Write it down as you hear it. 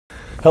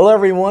Hello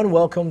everyone,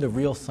 welcome to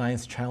Real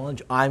Science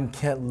Challenge. I'm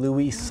Kent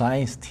Louie,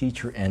 science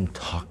teacher and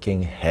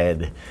talking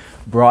head,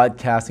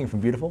 broadcasting from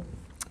beautiful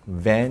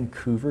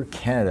Vancouver,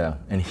 Canada.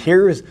 And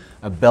here's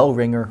a bell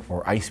ringer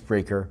or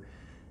icebreaker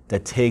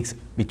that takes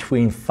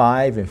between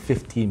 5 and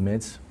 15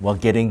 minutes while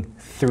getting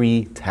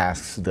 3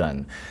 tasks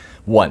done.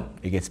 1,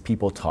 it gets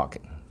people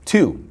talking.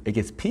 2, it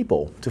gets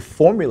people to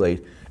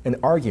formulate an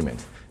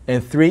argument.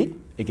 And 3,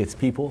 it gets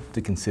people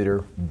to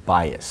consider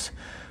bias.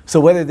 So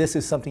whether this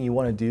is something you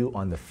want to do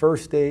on the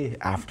first day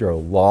after a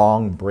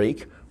long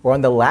break, or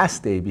on the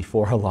last day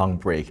before a long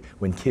break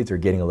when kids are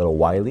getting a little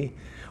wily,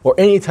 or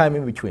any time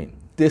in between,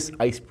 this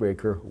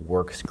icebreaker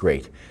works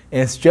great.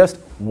 And it's just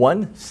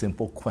one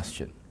simple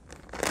question.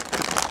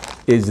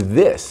 Is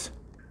this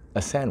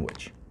a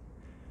sandwich?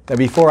 Now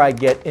before I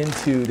get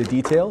into the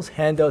details,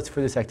 handouts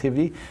for this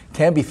activity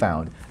can be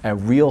found at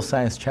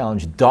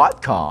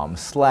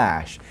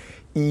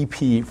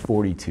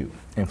realsciencechallenge.com/EP42.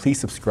 And please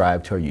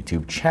subscribe to our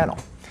YouTube channel.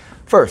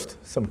 First,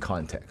 some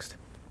context.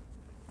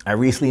 I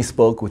recently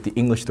spoke with the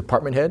English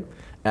department head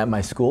at my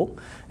school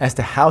as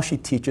to how she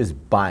teaches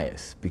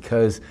bias,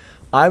 because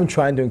I'm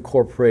trying to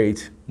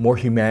incorporate more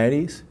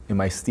humanities in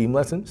my STEAM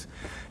lessons.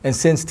 And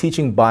since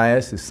teaching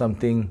bias is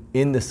something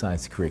in the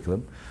science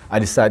curriculum, I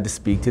decided to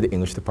speak to the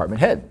English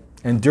department head.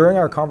 And during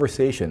our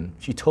conversation,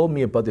 she told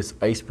me about this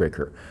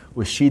icebreaker,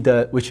 which she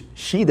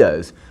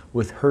does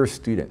with her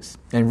students.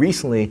 And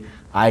recently,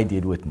 I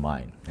did with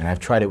mine. And I've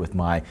tried it with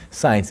my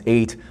Science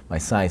 8, my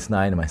Science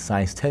 9, and my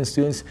Science 10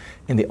 students,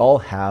 and they all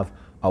have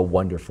a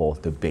wonderful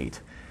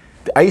debate.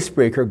 The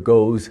icebreaker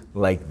goes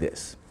like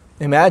this.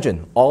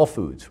 Imagine all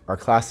foods are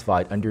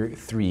classified under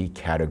 3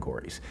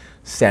 categories: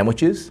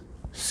 sandwiches,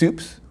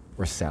 soups,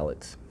 or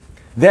salads.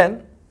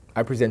 Then,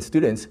 I present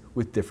students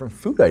with different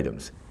food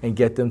items and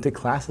get them to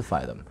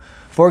classify them.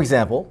 For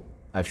example,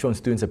 I've shown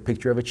students a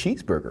picture of a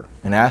cheeseburger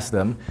and asked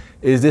them,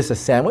 is this a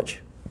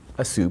sandwich,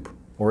 a soup,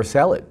 or a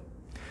salad?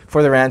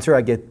 For their answer,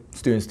 I get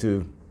students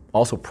to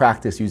also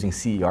practice using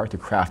CER to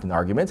craft an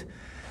argument.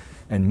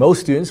 And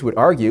most students would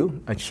argue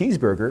a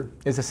cheeseburger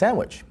is a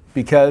sandwich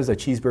because a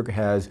cheeseburger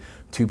has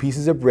 2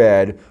 pieces of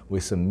bread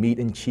with some meat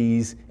and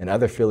cheese and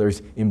other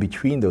fillers in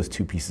between those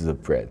 2 pieces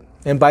of bread.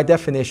 And by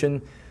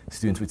definition,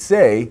 students would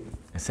say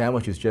a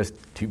sandwich is just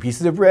 2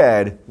 pieces of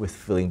bread with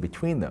filling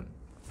between them.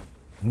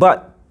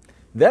 But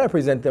then I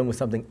present them with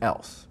something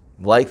else,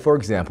 like, for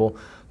example,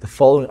 the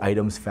following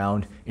items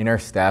found in our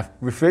staff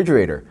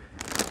refrigerator: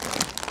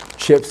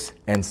 chips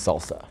and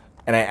salsa.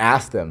 And I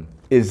ask them,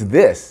 is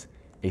this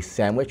a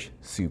sandwich,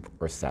 soup,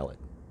 or salad?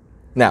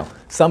 Now,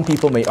 some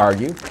people may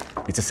argue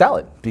it's a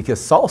salad because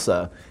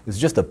salsa is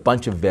just a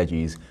bunch of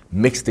veggies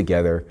mixed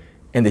together,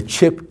 and the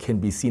chip can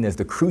be seen as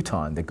the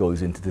crouton that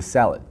goes into the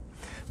salad.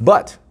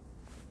 But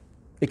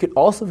it could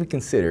also be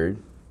considered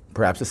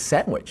perhaps a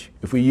sandwich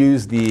if we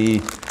use the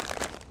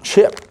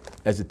chip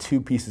as the 2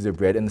 pieces of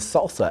bread and the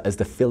salsa as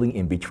the filling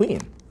in between.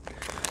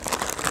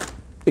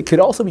 It could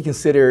also be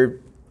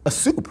considered a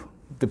soup,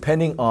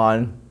 depending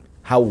on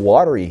how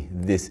watery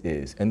this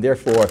is, and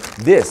therefore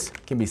this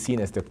can be seen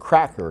as the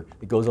cracker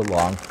that goes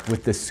along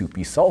with the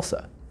soupy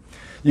salsa.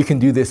 You can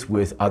do this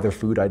with other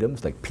food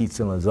items like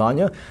pizza and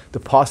lasagna. The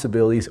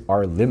possibilities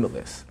are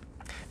limitless.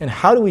 And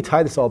how do we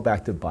tie this all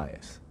back to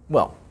bias?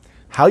 Well,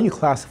 how you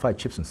classify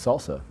chips and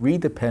salsa really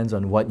depends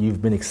on what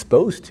you've been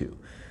exposed to.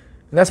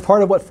 And that's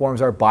part of what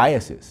forms our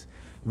biases.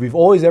 If we've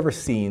always ever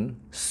seen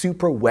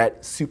super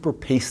wet, super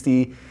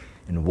pasty,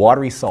 and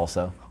watery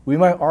salsa, we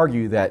might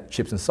argue that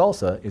chips and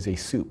salsa is a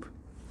soup.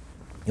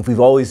 If we've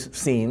always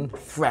seen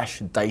fresh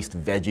diced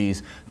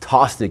veggies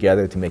tossed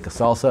together to make a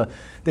salsa,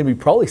 then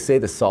we'd probably say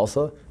the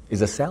salsa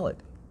is a salad.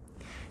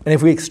 And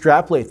if we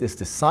extrapolate this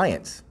to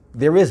science,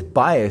 there is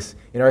bias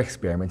in our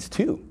experiments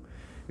too.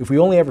 If we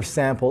only ever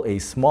sample a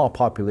small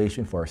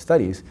population for our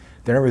studies,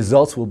 then our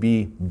results will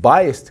be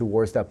biased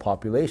towards that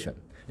population.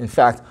 In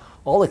fact,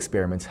 all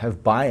experiments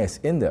have bias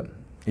in them.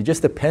 It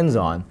just depends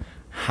on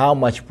how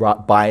much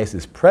bias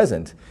is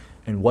present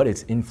and what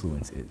its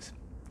influence is.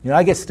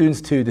 I get students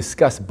to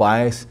discuss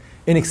bias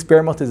in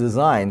experimental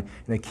design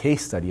in a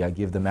case study I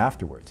give them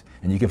afterwards.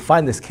 And you can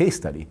find this case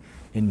study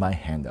in my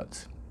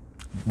handouts.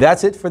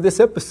 That's it for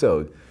this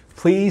episode.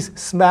 Please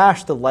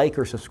smash the like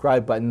or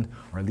subscribe button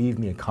or leave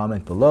me a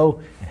comment below.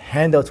 And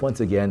handouts,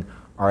 once again,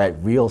 are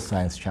at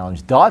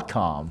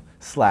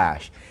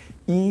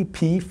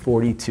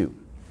realsciencechallenge.com/EP42.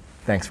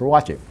 Thanks for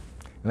watching.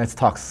 And let's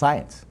talk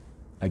science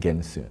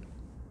again soon.